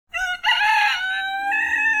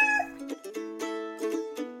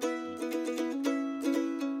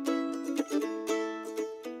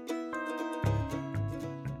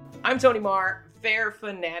I'm Tony Marr, fair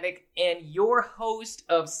fanatic, and your host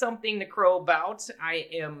of Something to Crow About. I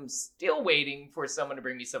am still waiting for someone to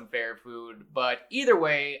bring me some fair food, but either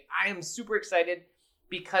way, I am super excited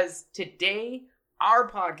because today our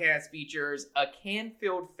podcast features a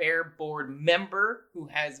Canfield Fair board member who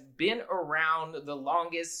has been around the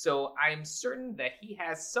longest, so I am certain that he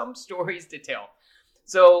has some stories to tell.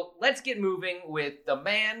 So let's get moving with the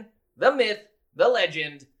man, the myth, the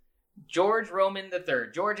legend, George Roman III.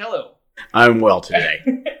 George, hello. I'm well today.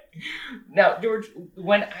 Now, George,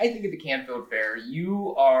 when I think of the Canfield Fair,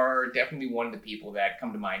 you are definitely one of the people that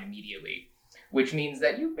come to mind immediately, which means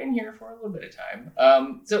that you've been here for a little bit of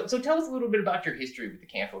time. So tell us a little bit about your history with the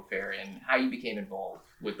Canfield Fair and how you became involved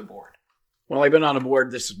with the board. Well, I've been on the board.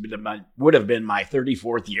 This would have been my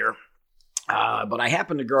 34th year, but I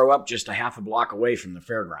happened to grow up just a half a block away from the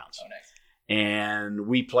fairgrounds. Oh, nice. And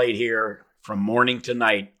we played here from morning to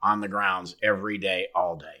night on the grounds every day,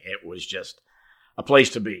 all day. It was just a place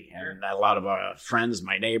to be. And a lot of our friends,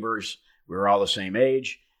 my neighbors, we were all the same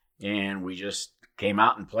age. And we just came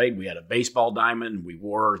out and played. We had a baseball diamond. We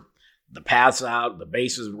wore the paths out. The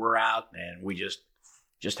bases were out. And we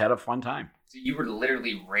just had a fun time. So you were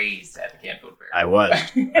literally raised at the Canfield Fair. I was.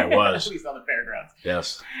 At least on the fairgrounds.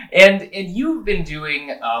 Yes. And you've been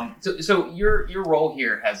doing so your role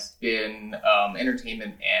here has been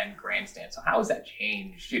entertainment and grandstand. So how has that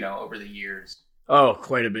changed, over the years? Oh,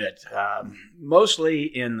 quite a bit.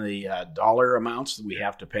 Mostly in the dollar amounts that we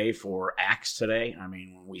have to pay for acts today. I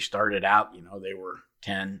mean, when we started out, they were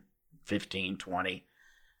 10, 15, 20,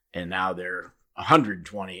 and now they're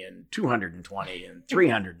 120 and 220 and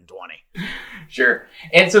 320. Sure.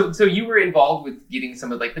 And so you were involved with getting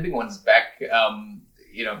some of the big ones back. I'm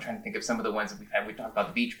trying to think of some of the ones that we've had. We talked about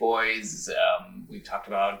the Beach Boys. We've talked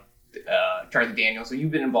about Charlie Daniels. So you've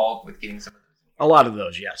been involved with getting some of those. A lot of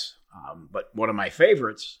those, yes. But one of my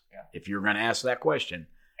favorites, if you were going to ask that question,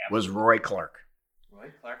 was Roy Clark. Roy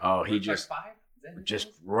Clark? Oh, he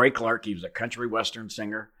Roy Clark. He was a country western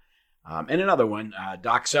singer. And another one,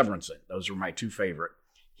 Doc Severinsen. Those were my two favorite.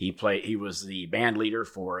 He was the band leader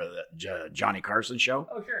for the Johnny Carson show.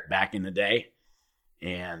 Oh, sure. Back in the day.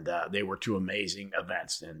 And they were two amazing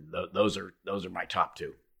events. And those are my top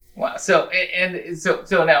two. Wow. So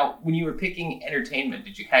now when you were picking entertainment,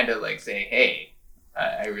 did you kind of say, hey,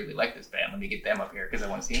 I really like this band. Let me get them up here because I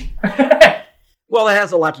want to see them? Well, it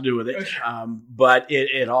has a lot to do with it. But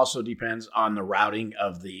it also depends on the routing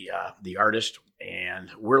of the artist. And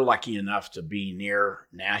we're lucky enough to be near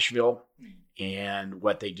Nashville. And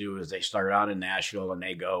what they do is they start out in Nashville and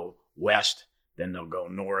they go west, then they'll go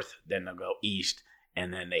north, then they'll go east,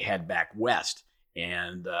 and then they head back west.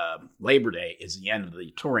 And Labor Day is the end of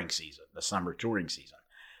the touring season, the summer touring season.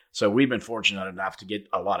 So we've been fortunate enough to get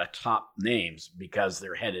a lot of top names because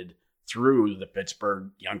they're headed through the Pittsburgh,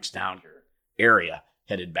 Youngstown area,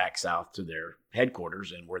 headed back south to their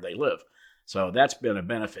headquarters and where they live. So that's been a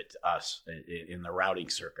benefit to us in the routing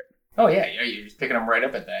circuit. Oh, yeah. You're just picking them right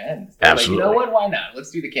up at the end. Absolutely. You know what? Why not?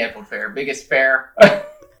 Let's do the Canfield Fair. Biggest fair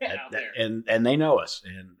out there. And they know us.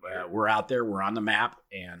 And we're out there. We're on the map.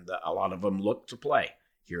 And a lot of them look to play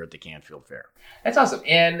here at the Canfield Fair. That's awesome.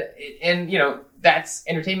 And that's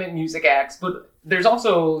entertainment, music acts. But there's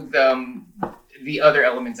also the other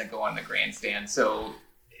elements that go on the grandstand. So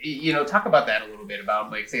talk about that a little bit about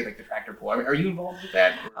the tractor pull. Are you involved with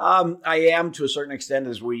that? I am to a certain extent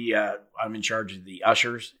as I'm in charge of the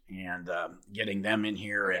ushers and getting them in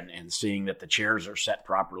here and seeing that the chairs are set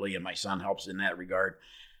properly, and my son helps in that regard.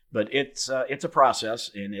 But it's a process,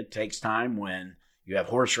 and it takes time when you have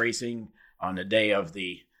horse racing on the day of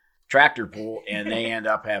the tractor pull and they end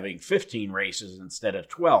up having 15 races instead of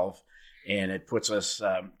 12. And it puts us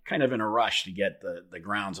kind of in a rush to get the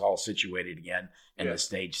grounds all situated again and the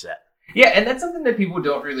stage set. Yeah, and that's something that people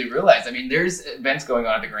don't really realize. I mean, there's events going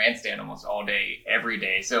on at the grandstand almost all day, every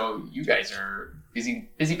day. So you guys are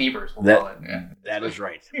busy beavers, we'll call it. Yeah. That is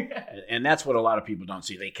right. And that's what a lot of people don't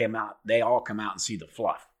see. They all come out and see the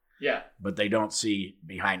fluff. Yeah. But they don't see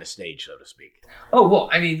behind the stage, so to speak. Oh,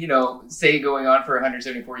 well, I mean, say going on for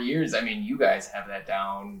 174 years, I mean, you guys have that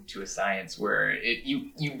down to a science where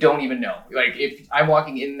you don't even know. If I'm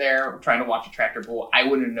walking in there trying to watch a tractor pull, I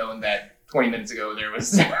wouldn't have known that 20 minutes ago there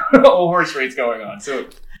was a horse race going on. So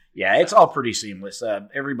yeah, it's all pretty seamless.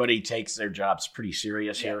 Everybody takes their jobs pretty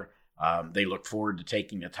serious here. They look forward to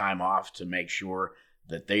taking the time off to make sure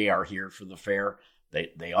that they are here for the fair.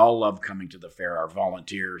 They all love coming to the fair, our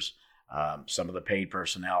volunteers, some of the paid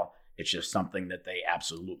personnel. It's just something that they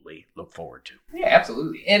absolutely look forward to. Yeah,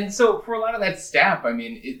 absolutely. And so for a lot of that staff, I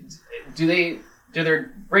mean, do they Do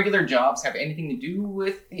their regular jobs have anything to do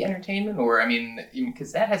with the entertainment? Or, I mean,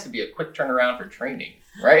 because that has to be a quick turnaround for training,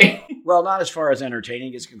 right? Well, not as far as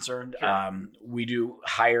entertaining is concerned. Sure. We do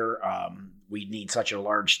hire, we need such a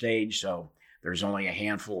large stage, so there's only a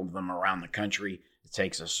handful of them around the country. It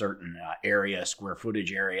takes a certain area, square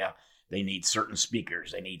footage area. They need certain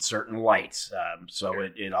speakers. They need certain lights. So Sure.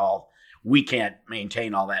 it all, we can't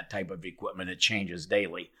maintain all that type of equipment. It changes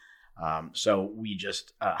daily. So we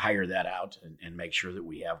just hire that out and make sure that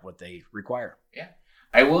we have what they require. Yeah.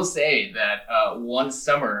 I will say that one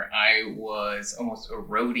summer I was almost a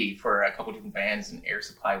roadie for a couple different bands, and Air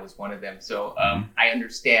Supply was one of them. So I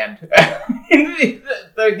understand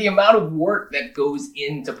the amount of work that goes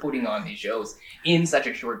into putting on these shows in such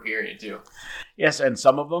a short period, too. Yes, and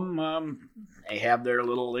some of them, they have their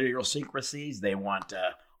little idiosyncrasies. They want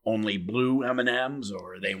only blue M&Ms,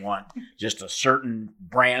 or they want just a certain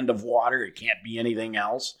brand of water. It can't be anything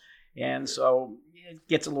else. And so it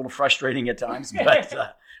gets a little frustrating at times,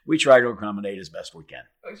 but we try to accommodate as best we can.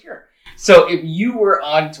 Oh, sure. So if you were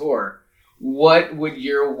on tour, what would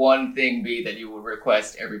your one thing be that you would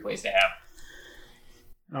request every place to have?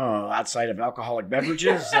 Oh, outside of alcoholic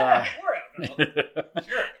beverages, Or alcohol.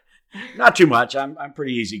 Sure. not too much. I'm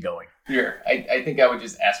pretty easygoing. Sure. I think I would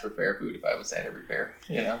just ask for fair food if I was at every fair.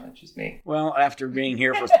 You know, that's just me. Well, after being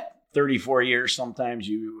here for 34 years, sometimes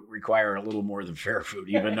you require a little more than fair food,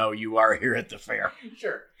 even though you are here at the fair.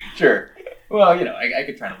 Sure. Well, you know, I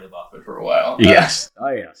could try to live off it for a while. Yes.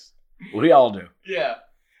 Oh, yes. We all do. Yeah.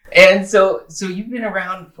 And so you've been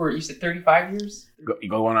around for, you said 35 years?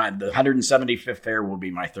 Going on, the 175th fair will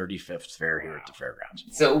be my 35th fair here at the fairgrounds.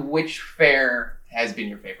 So which fair has been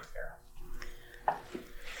your favorite fair?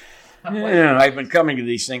 Yeah, I've been coming to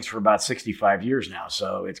these things for about 65 years now,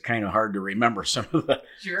 so it's kind of hard to remember some of the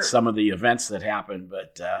events that happened,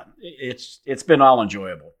 but it's been all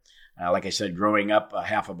enjoyable. Like I said, growing up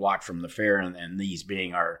half a block from the fair, and these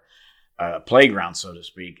being our playground, so to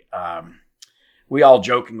speak, we all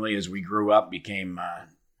jokingly, as we grew up, became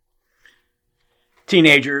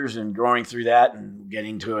teenagers and growing through that and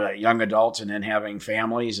getting to young adults and then having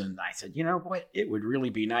families. And I said, you know what, it would really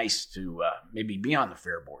be nice to maybe be on the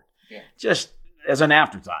fair board. Yeah. Just as an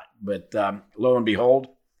afterthought. But lo and behold,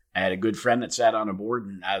 I had a good friend that sat on a board,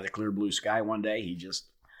 and out of the clear blue sky one day, he just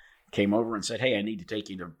came over and said, hey, I need to take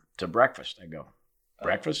you to breakfast. I go,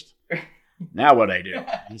 breakfast? Now what I do?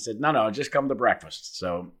 He said, no, just come to breakfast.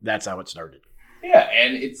 So that's how it started. Yeah,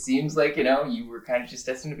 and it seems like, you know, you were kind of just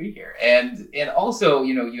destined to be here. And also,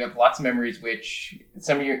 you know, you have lots of memories, which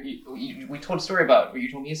some of we told a story about, or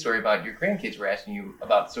you told me a story about your grandkids were asking you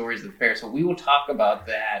about stories of the fair. So we will talk about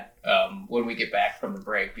that when we get back from the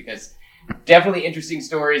break, because definitely interesting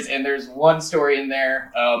stories. And there's one story in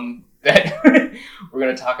there that we're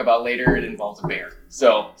going to talk about later. It involves a bear.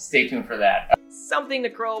 So stay tuned for that. Something to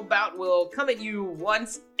Crow About will come at you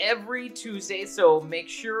once every Tuesday, so make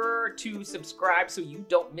sure to subscribe so you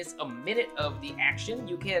don't miss a minute of the action.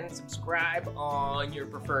 You can subscribe on your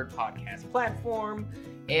preferred podcast platform.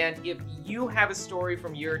 And if you have a story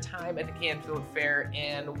from your time at the Canfield Fair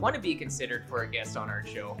and want to be considered for a guest on our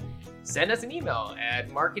show, send us an email at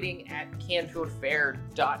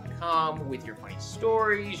marketing@canfieldfair.com with your funny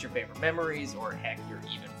stories, your favorite memories, or heck, your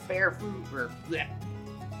even fair food,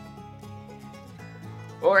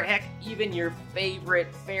 or heck, even your favorite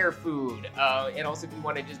fair food. And also, if you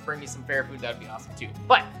want to just bring me some fair food, that would be awesome too.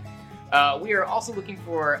 But we are also looking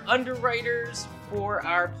for underwriters for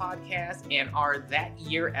our podcast and are that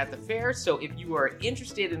year at the fair. So if you are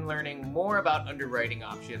interested in learning more about underwriting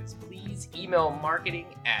options, please email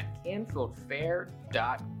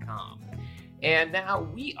marketing@canfieldfair.com. And now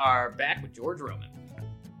we are back with George Roman.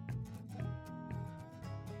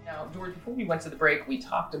 Now, George, before we went to the break, we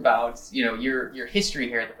talked about, you know, your history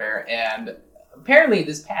here at the fair, and apparently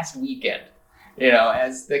this past weekend, you know,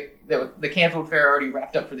 as the Canfield Fair already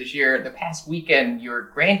wrapped up for this year, the past weekend,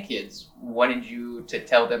 your grandkids wanted you to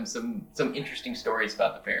tell them some interesting stories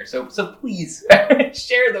about the fair. So please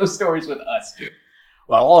share those stories with us too.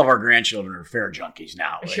 Well, all of our grandchildren are fair junkies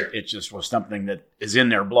now. Sure. It just was something that is in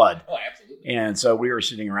their blood. Oh, absolutely. And so we were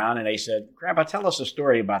sitting around, and they said, Grandpa, tell us a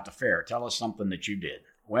story about the fair. Tell us something that you did.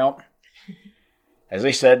 Well, as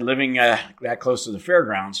I said, living that close to the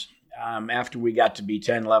fairgrounds, after we got to be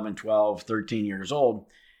 10, 11, 12, 13 years old,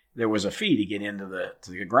 there was a fee to get into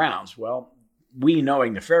the grounds. Well, we,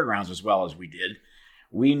 knowing the fairgrounds as well as we did,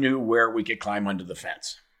 we knew where we could climb under the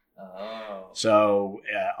fence. Oh. So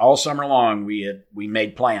all summer long, we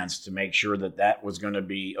made plans to make sure that was going to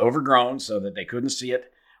be overgrown so that they couldn't see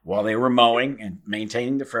it while they were mowing and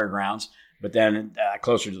maintaining the fairgrounds. But then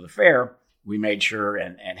closer to the fair, we made sure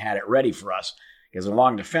and had it ready for us. because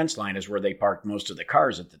along the fence line is where they parked most of the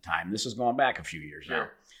cars at the time. This is going back a few years now.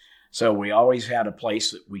 Sure. So we always had a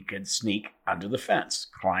place that we could sneak under the fence,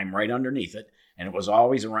 climb right underneath it. And it was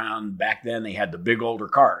always around, back then they had the big older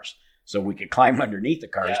cars. So we could climb underneath the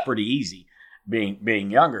cars pretty easy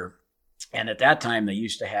being younger. And at that time, they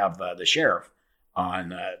used to have the sheriff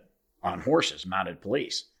on horses, mounted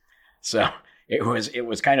police. So it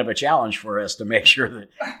was kind of a challenge for us to make sure that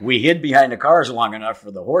we hid behind the cars long enough for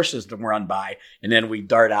the horses to run by, and then we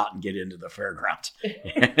dart out and get into the fairgrounds.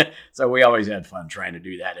 So we always had fun trying to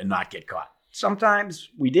do that and not get caught. Sometimes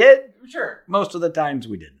we did. Sure. Most of the times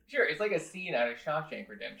we didn't. Sure. It's like a scene out of Shawshank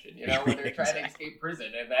Redemption, when they're trying to escape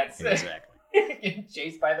prison, and that's exactly. getting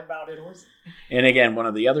chased by the mounted horses. And again, one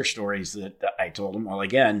of the other stories that I told them, well,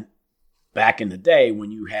 again, back in the day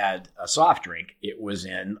when you had a soft drink, it was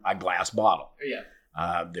in a glass bottle.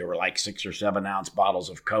 Yeah. There were like 6 or 7 ounce bottles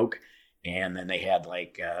of Coke, and then they had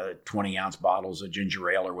like 20 ounce bottles of ginger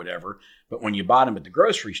ale or whatever. But when you bought them at the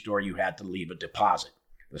grocery store, you had to leave a deposit.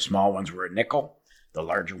 The small ones were a nickel. The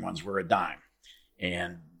larger ones were a dime.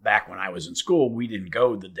 And back when I was in school, we didn't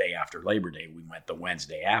go the day after Labor Day. We went the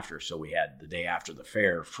Wednesday after, so we had the day after the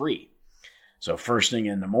fair free. So first thing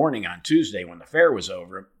in the morning on Tuesday when the fair was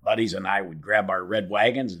over, buddies and I would grab our red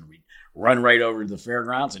wagons and we'd run right over to the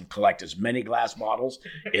fairgrounds and collect as many glass bottles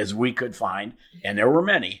as we could find. And there were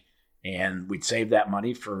many. And we'd save that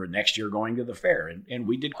money for next year going to the fair. And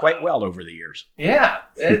we did quite well over the years. Yeah.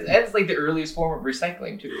 That's like the earliest form of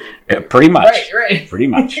recycling, too. Pretty much. Right. Pretty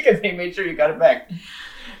much. Because they made sure you got it back.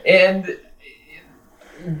 And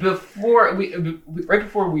right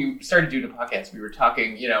before we started doing the podcast, we were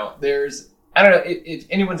talking, there's, I don't know, if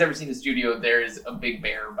anyone's ever seen the studio, there's a big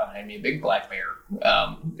bear behind me, a big black bear.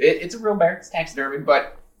 It's a real bear. It's taxidermy,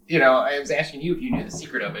 but I was asking you if you knew the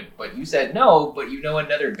secret of it, but you said no, but you know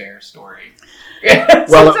another bear story.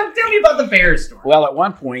 So tell me about the bear story. Well, at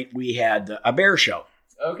one point, we had a bear show.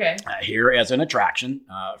 Okay. Here as an attraction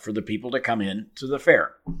for the people to come in to the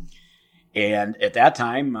fair. And at that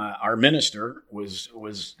time, our minister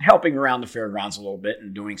was helping around the fairgrounds a little bit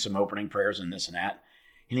and doing some opening prayers and this and that.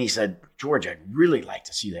 And he said, George, I'd really like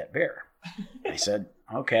to see that bear. I said,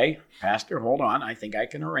 okay, Pastor, hold on. I think I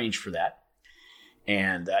can arrange for that.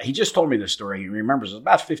 And he just told me this story. He remembers it was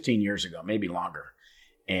about 15 years ago, maybe longer.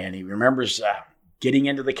 And he remembers getting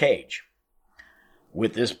into the cage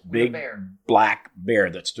with this big black bear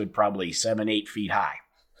that stood probably 7-8 feet high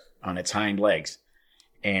on its hind legs.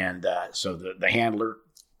 And so the handler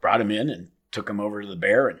brought him in and took him over to the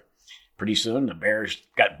bear. And pretty soon the bear's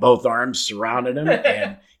got both arms surrounding him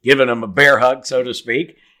and giving him a bear hug, so to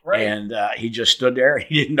speak. Right. And he just stood there.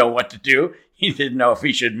 He didn't know what to do. He didn't know if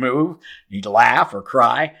he should move, he'd laugh or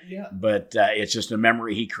cry. Yeah. But it's just a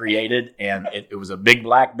memory he created. And it was a big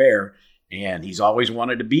black bear. And he's always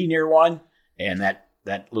wanted to be near one. And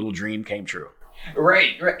that little dream came true.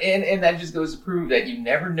 Right. And that just goes to prove that you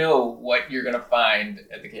never know what you're going to find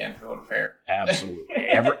at the Canfield Fair. Absolutely.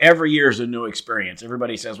 Every year is a new experience.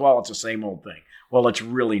 Everybody says, well, it's the same old thing. Well, it's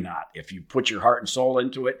really not. If you put your heart and soul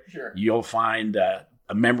into it, sure, you'll find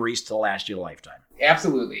memories to last you a lifetime.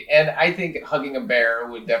 Absolutely. And I think hugging a bear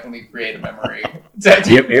would definitely create a memory.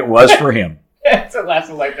 It was for him. To last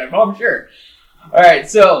a lifetime, I'm sure. All right,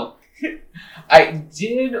 so I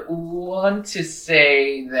did want to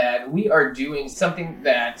say that we are doing something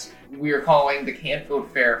that we are calling the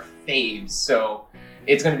Canfield Fair Faves. So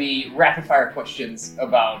it's going to be rapid fire questions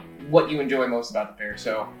about what you enjoy most about the fair.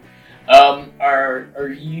 So are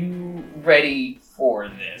you ready for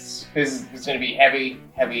this? This is going to be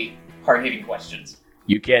heavy, hard-hitting questions.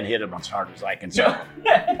 You can't hit them as hard as I can. No.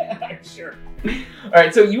 I'm sure. All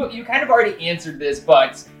right, so you kind of already answered this,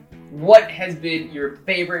 but what has been your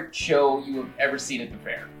favorite show you have ever seen at the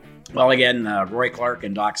fair? Well, again, Roy Clark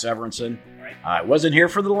and Doc Severinsen. Right. I wasn't here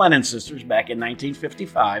for the Lennon Sisters back in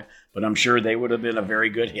 1955, but I'm sure they would have been a very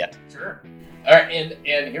good hit. Sure. All right,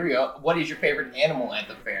 and here we go. What is your favorite animal at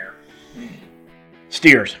the fair?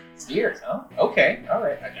 Steers. Steers, huh? Okay, all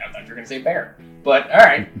right. I thought you were going to say bear, but all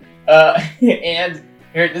right. And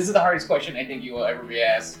here, this is the hardest question I think you will ever be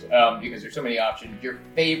asked because there's so many options. Your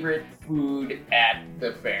favorite food at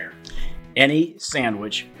the fair? Any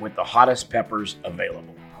sandwich with the hottest peppers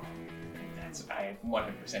available. I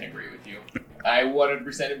 100% agree with you. I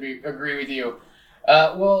 100% agree with you.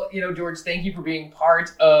 Well, George, thank you for being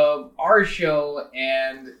part of our show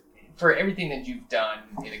and for everything that you've done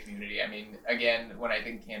in the community. I mean, again, when I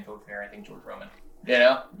think Canfield Fair, I think George Roman.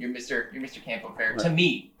 You're Mr. Canfield Fair to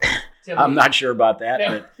me. I'm not sure about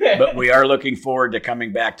that, but we are looking forward to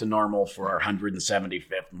coming back to normal for our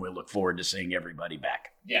 175th, and we look forward to seeing everybody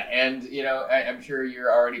back. Yeah, and I'm sure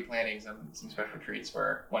you're already planning some special treats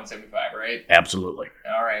for 175, right? Absolutely.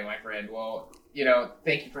 All right, my friend. Well,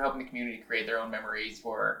 thank you for helping the community create their own memories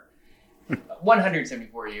for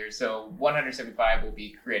 174 years. So 175 will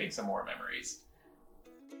be creating some more memories.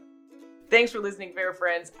 Thanks for listening, Fair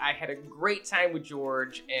Friends. I had a great time with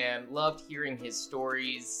George and loved hearing his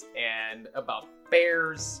stories and about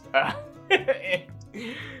bears and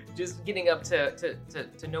just getting up to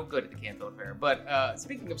no good at the Canfield Fair. But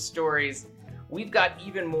speaking of stories, we've got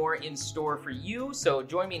even more in store for you. So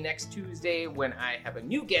join me next Tuesday when I have a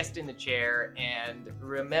new guest in the chair. And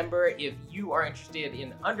remember, if you are interested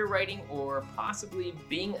in underwriting or possibly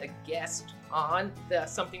being a guest on the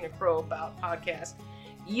Something to Crow About podcast,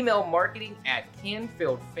 email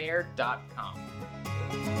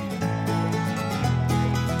marketing@canfieldfair.com.